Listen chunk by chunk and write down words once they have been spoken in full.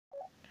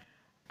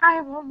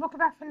I won't look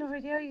back from the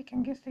video, you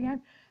can guess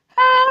again.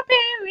 Happy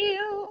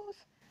Wheels!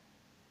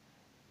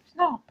 It's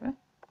not opera.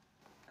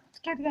 Let's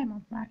get the game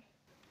on, right.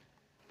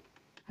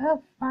 I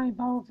love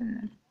fireballs in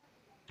them.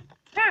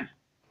 Ah!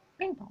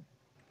 Bing bong.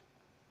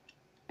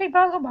 Big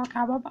ball, little ball,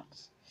 cowboy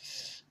box.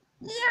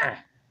 Yeah!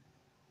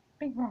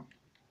 Big ball.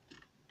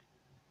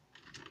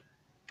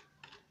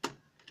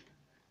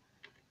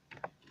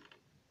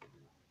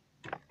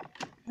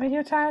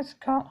 Video times,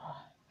 call.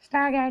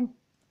 Start again.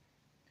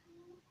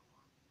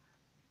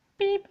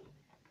 Beep.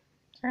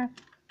 Sorry.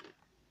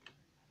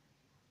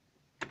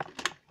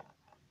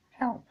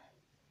 Help.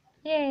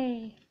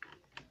 Yay.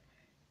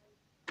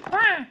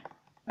 Ah!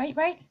 Wait.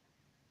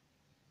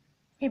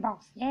 Big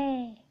balls.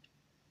 Yay.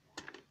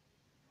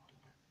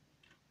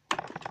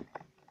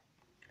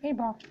 Big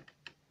ball.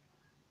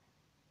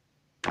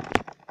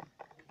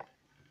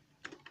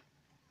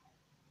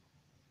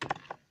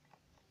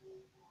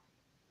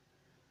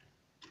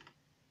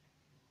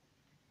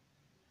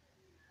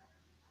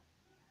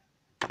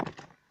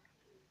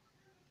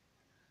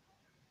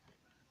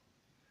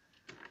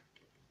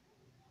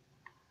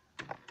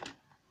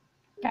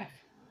 Death.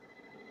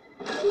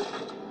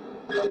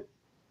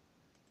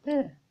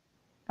 Ugh.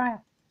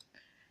 Fire.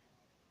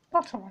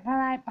 Bottle. I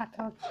like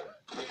bottles.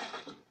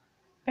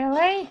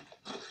 Billy?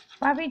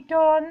 What have you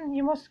done?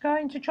 You must go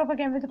into trouble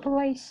again with the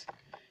police.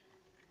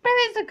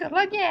 Billy's a good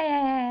one.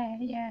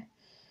 Yeah.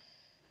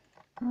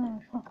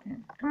 Oh,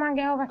 fucking. Come on,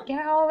 get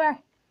over.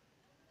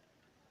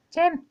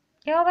 Tim,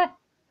 get over.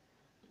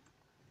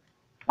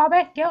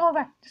 Bobby, get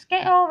over. Just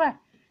get over.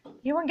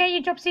 You won't get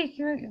your job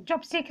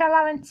seeker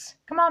allowance.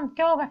 Come on,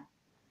 get over.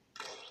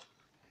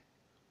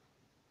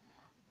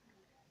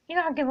 You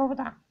don't give over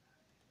that.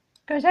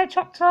 Goes head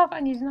chopped off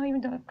and he's not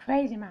even doing it.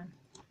 Crazy man.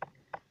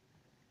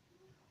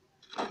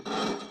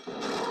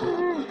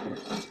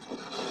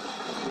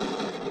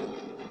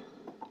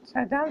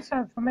 So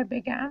dancer from a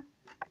big arm.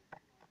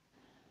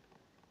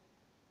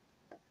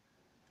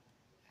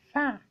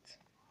 Fat.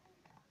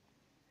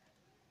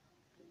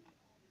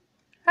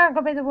 That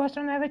could be the worst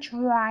one I ever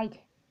tried.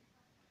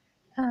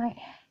 Alright.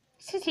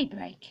 City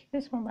break.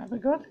 This one might be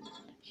good.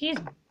 She's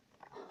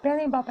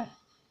Billy Bobby.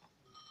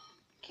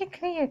 Get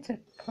clear to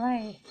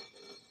play.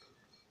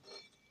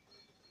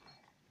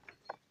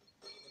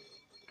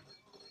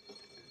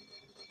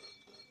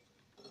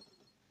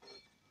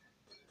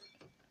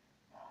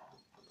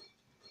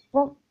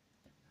 Well,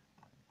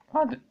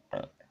 all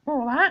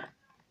that.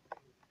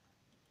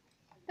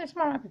 This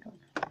might be good.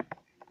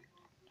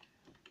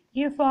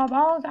 You four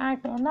balls, I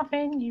feel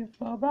nothing. You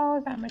four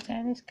balls, I'm a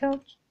tennis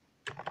coach.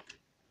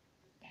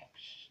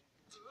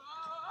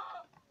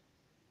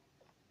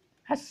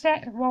 I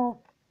said,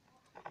 well,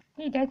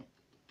 he did.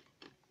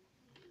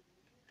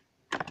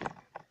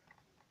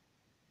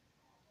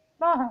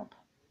 More help.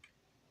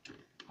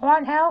 I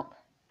want help.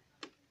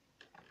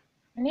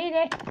 I need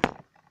it.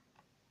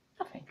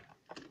 Nothing.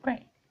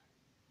 Great.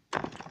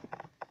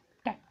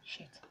 Damn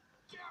shit.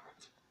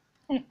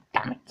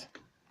 Damn it.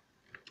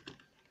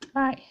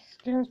 Right, let's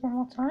do this one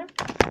more time.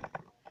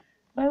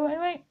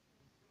 Wait.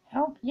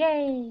 Help.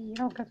 Yay.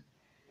 Oh, good.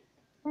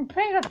 I'm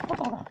pretty good at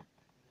football though.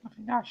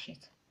 Nothing. Oh,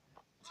 shit.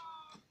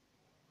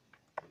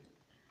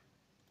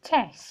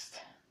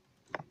 Test.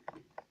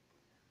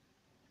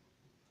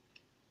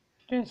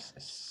 Just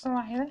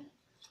slightly.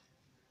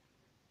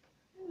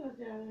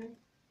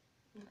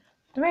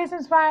 The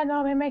reasons why I know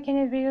I've been making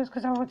these videos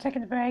because I was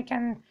taking a break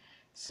and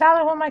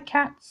sadly one of my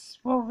cats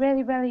were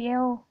really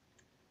ill.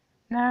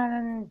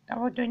 And I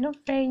was doing other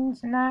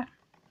things and that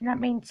in that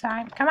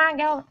meantime. Come on,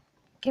 girl.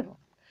 Give up.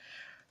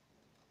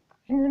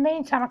 In the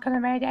meantime, I could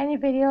have made any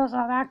videos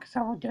like that because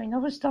I was doing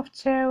other stuff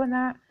too and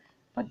that.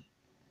 But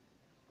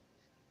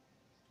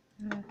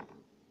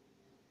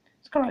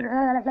it's going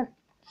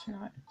it's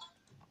not.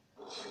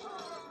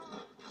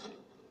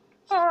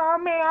 Oh,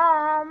 me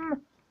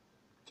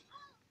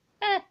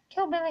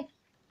kill Billy.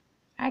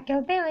 I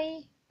killed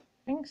Billy.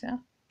 I think so.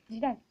 He's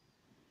dead.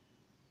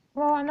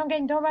 Well, I'm not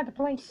getting done by the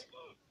police.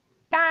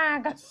 Ah, I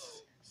got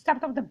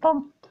stabbed up the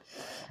bum.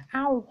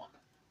 Ow.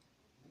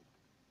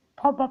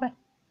 Poor Bobby.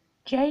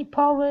 Jake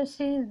Paul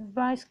versus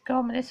Vice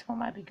Gorman. This one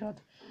might be good.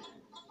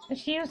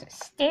 Let's use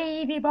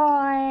Stevie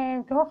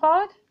Boy. Go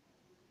forward.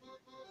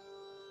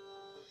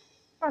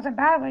 Wasn't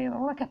bad, but it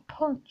looked like a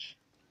punch.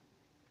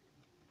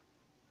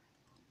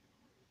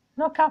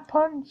 Knockout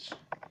punch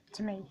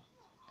to me.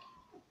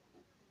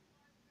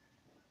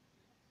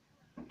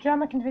 John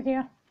making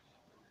video.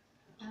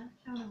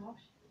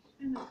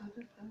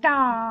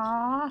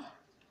 Aww.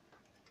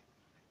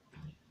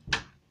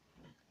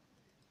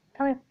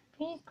 Can we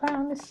please go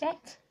on the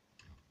set?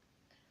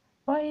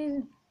 What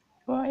is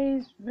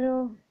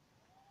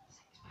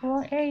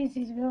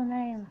his real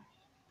name?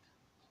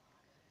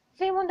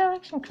 Is it One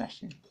Direction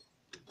question?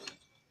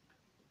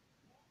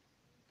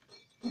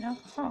 No?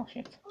 Oh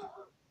shit.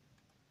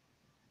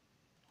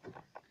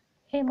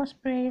 It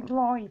must be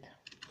Lloyd.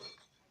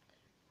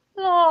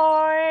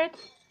 Lloyd!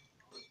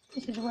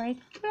 This is Wade.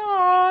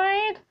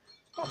 Lloyd!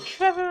 Not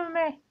Trevor and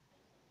me.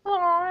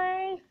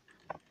 Lloyd!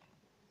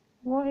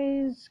 What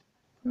is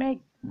Meg?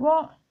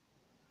 What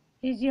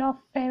is your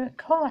favourite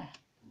colour?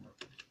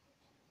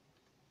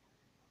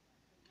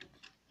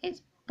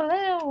 It's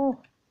blue.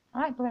 I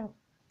like blue.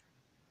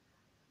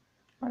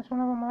 That's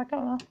one of them I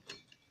don't know.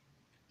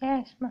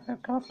 Yeah, it's my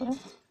favourite colour, blue.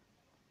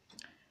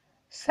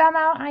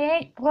 Somehow I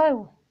hate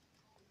blue.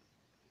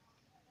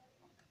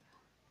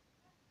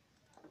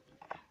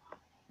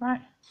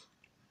 Right.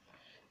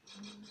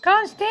 Come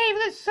on, Steve,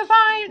 let's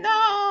survive!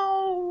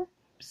 No!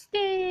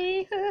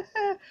 Steve!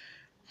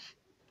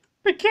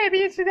 We came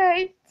here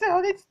today,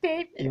 so did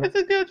Steve. He was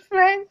a good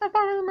friend, I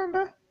can't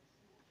remember.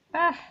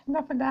 Ah,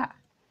 enough of that.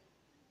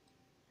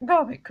 Go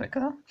a bit quicker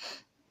though.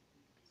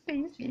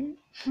 Steve.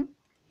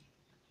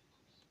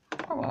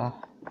 Oh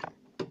well.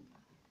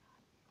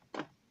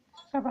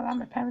 Sorry about that,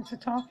 my parents are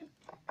talking.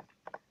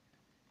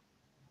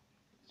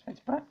 Straight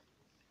to butt.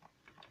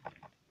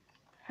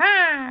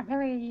 Ha!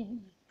 Billy!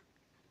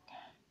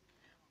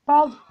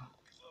 Bob!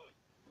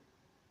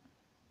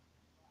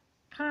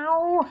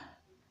 Ow!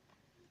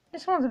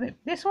 This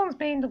one's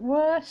been the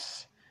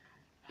worst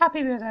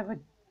Happy Wheels I've ever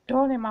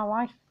done in my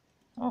life.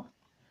 Oh,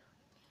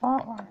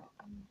 Fortnite.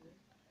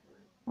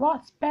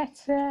 What's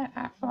better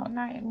at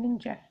Fortnite and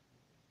Ninja?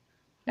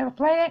 Never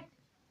played it.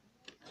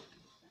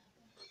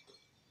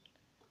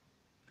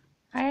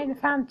 I ain't a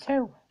fan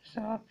too,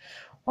 so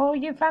all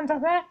you fans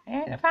out there, I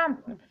ain't a fan.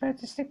 I prefer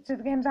to stick to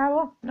the games I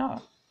love.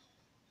 No.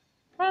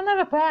 I'll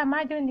never play, I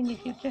might do it in the near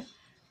future.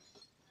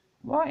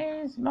 What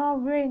is more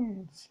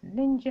wins?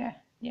 Ninja.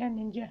 Yeah,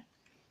 Ninja.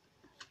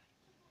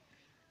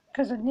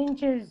 Because the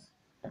Ninja's,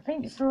 I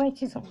think it's the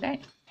latest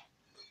update.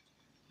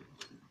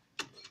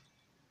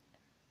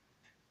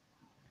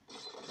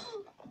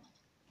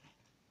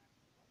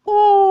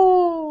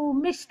 Oh,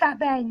 missed that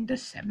then.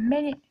 Just a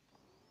minute.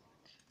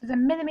 There's a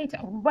millimetre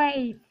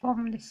away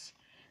from this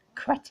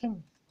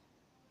cretin.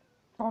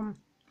 Come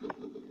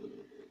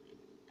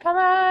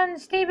on,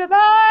 Stevie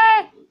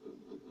boy!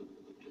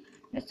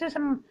 Let's do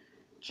some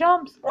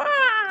jumps.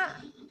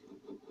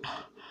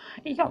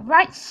 He got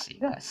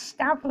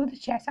stabbed through the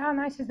chest. How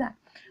nice is that?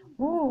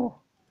 Ooh,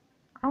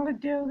 I'm gonna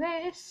do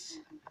this.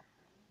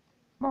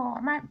 Well,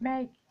 I might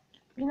make,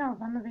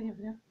 on the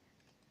video.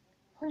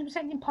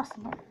 100%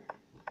 impossible.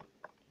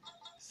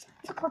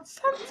 Santa called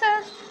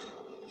Santa.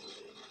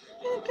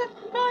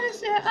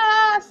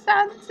 Ah,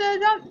 Santa,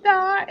 don't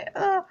die.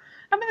 Oh,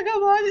 I'm gonna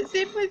go on and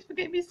say, please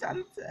forgive me,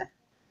 Santa.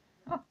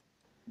 Oh,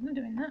 I'm not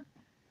doing that.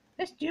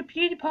 Let's do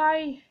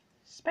PewDiePie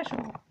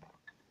special.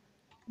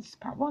 This is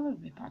part 1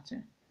 of part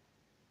 2.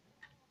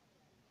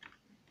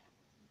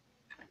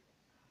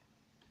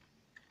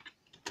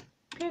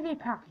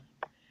 PewDiePie.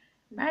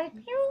 My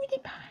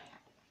PewDiePie.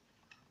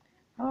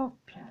 Oh,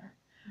 PewDiePie.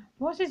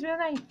 What's his real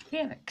name?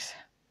 Felix.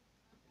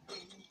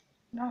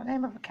 No,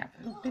 name of a cat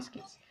for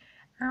biscuits.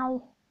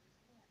 Ow.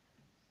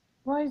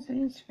 What is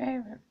his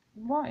favourite?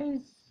 What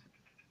is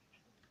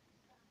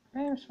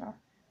famous for?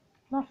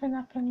 Nothing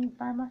happened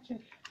by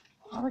magic.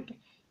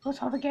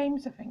 What's other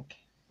games, I think.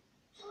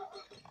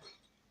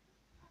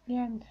 The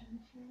end.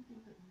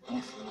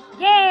 Yes.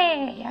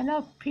 Yay! I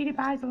know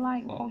PewDiePie's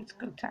like, oh, it's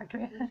good to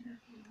agree.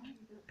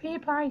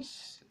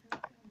 PewDiePie's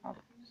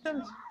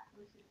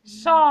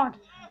sword.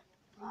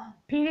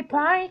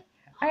 PewDiePie,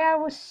 I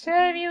will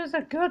serve you as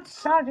a good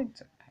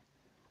sergeant.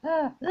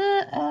 Vile.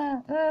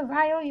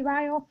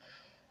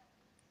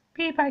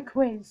 PewDiePie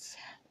quiz.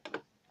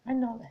 I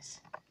know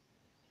this.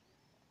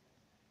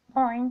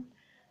 Boring.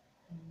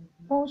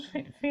 What was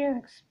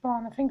Felix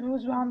born? I think it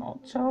was around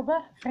October,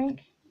 I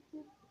think.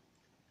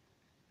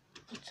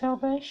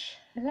 October-ish,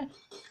 is it?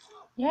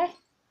 Yeah?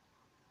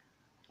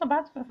 Not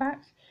bad for the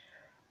facts.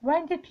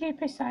 When did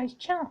PewDiePie start his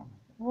channel?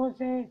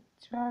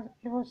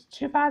 It was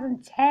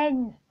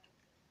 2010.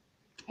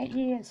 8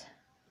 years.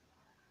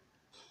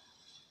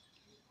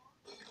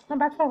 Not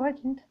bad for a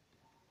legend.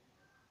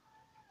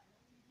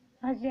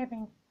 How's he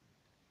having?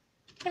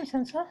 Give me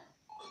sensor.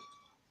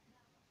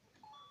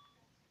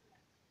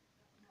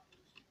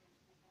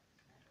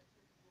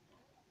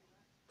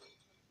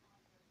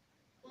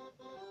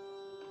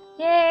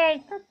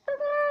 Yay!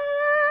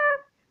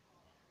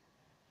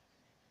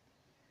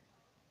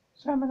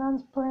 So my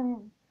nan's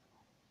playing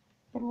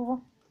little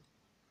one.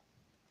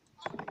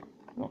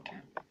 Look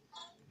at.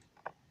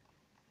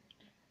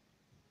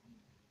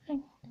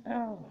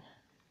 Oh.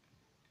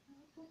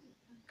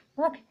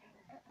 Look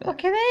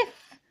at this!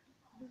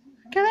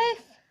 Look at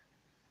this!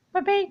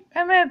 My baby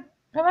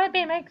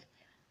makes.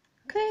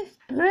 Look at this!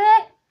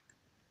 Bleh.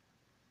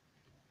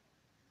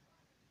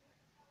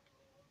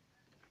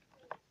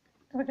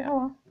 Look at,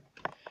 oh,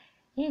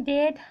 he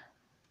did.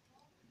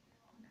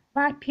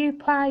 Right,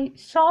 PewDiePie,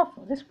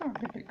 Soulful. This one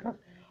would be good.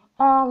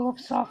 Oh, I love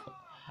Soulful.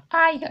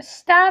 Ah, he got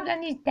stabbed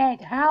and he's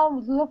dead.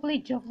 How lovely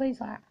jubbly is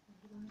that?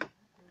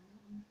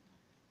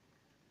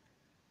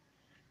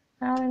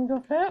 Now let him go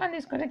through and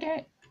he's gonna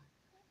get.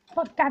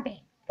 But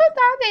Daddy,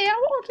 I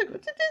want to go to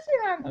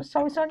Disneyland. Oh,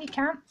 sorry, son, you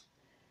can't.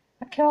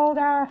 I killed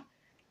our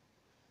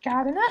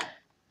gardener.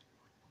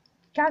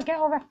 Can't get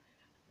over.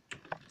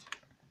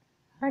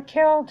 I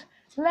killed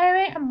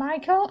Larry and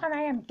Michael, and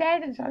I am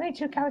dead. There's only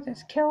 2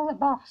 characters. Kill the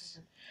boss.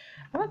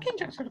 I like King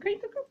Jackson.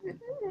 Great.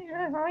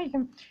 I like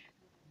him.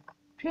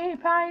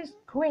 PewDiePie's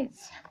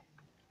quiz.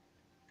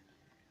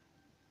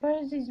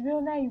 What is his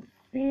real name?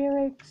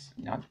 Felix,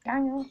 not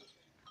Daniel.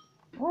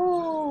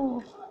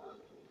 Ooh,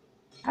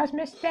 I've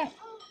missed it.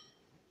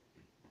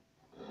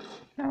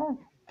 No.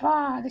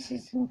 Ah, this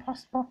is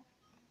impossible.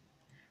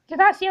 So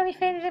that's the only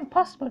thing that's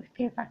impossible with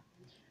PewDiePie.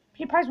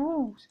 PewDiePie's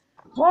rules.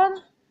 One,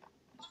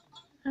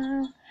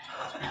 to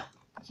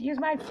use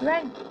my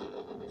friend.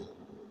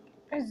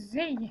 Press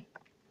Z.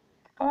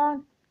 Go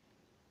on.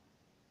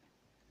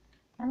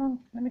 Hang on,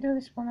 let me do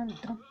this one and I'm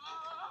done.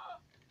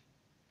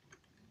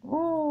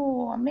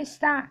 Ooh, I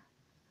missed that.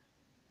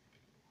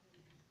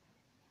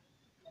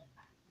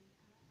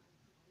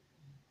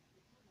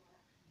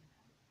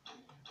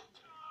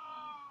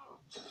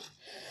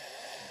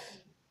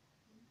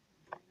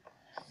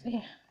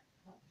 See.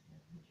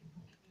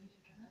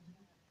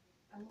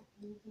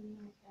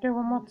 Do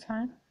one more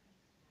time.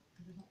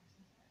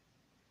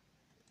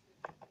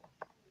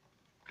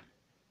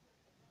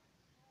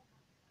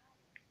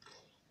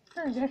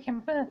 Oh, I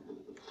can put.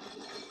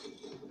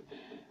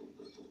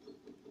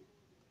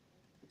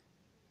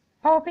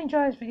 I hope you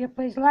enjoyed this video.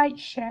 Please like,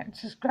 share, and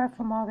subscribe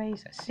for more of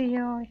these. See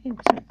you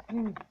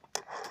in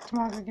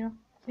tomorrow's video.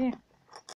 See ya.